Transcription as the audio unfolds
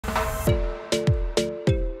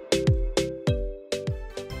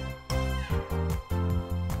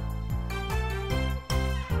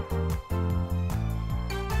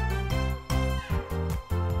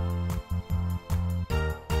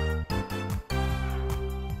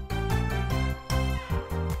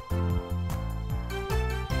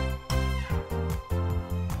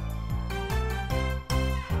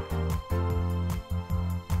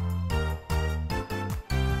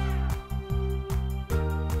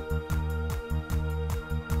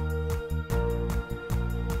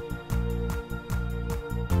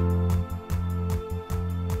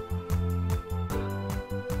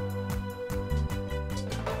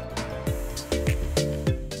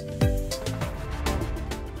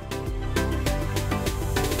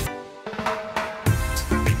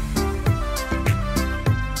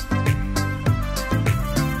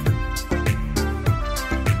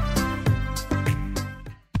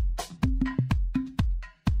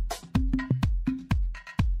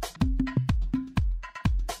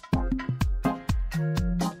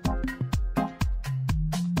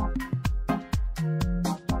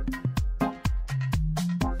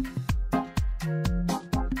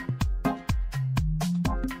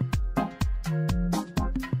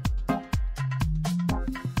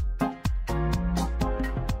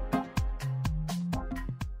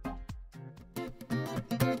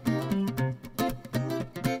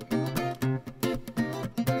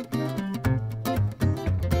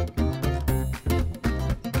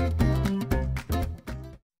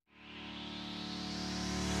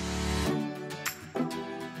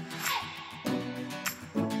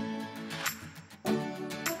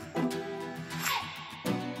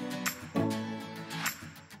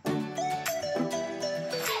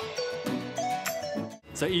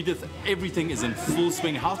So Edith, everything is in full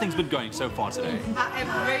swing. How have things been going so far today? I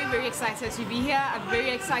am very, very excited to be here. I'm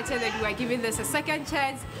very excited that we are giving this a second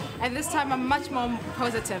chance. And this time I'm much more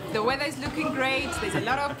positive. The weather is looking great. There's a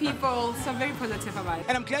lot of people. So I'm very positive about it.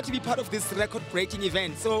 And I'm glad to be part of this record-breaking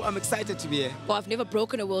event. So I'm excited to be here. Well, I've never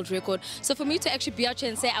broken a world record. So for me to actually be out here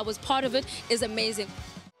and say I was part of it is amazing.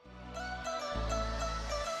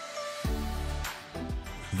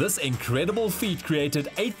 This incredible feat created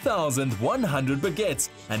 8,100 baguettes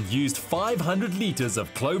and used 500 liters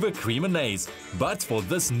of clover creamonnaise. But for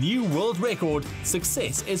this new world record,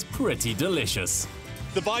 success is pretty delicious.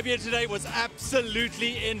 The vibe here today was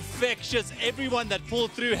absolutely infectious. Everyone that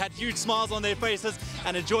pulled through had huge smiles on their faces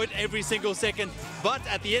and enjoyed every single second. But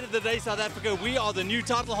at the end of the day, South Africa, we are the new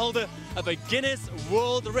title holder of a Guinness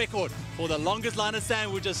World Record for the longest line of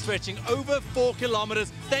sandwiches, stretching over 4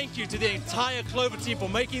 kilometers. Thank you to the entire Clover team for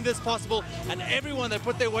making this possible and everyone that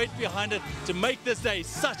put their weight behind it to make this day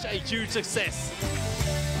such a huge success.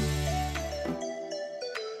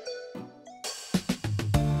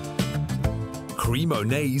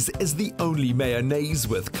 Creamonnaise is the only mayonnaise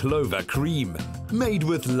with clover cream. Made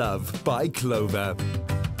with love by Clover.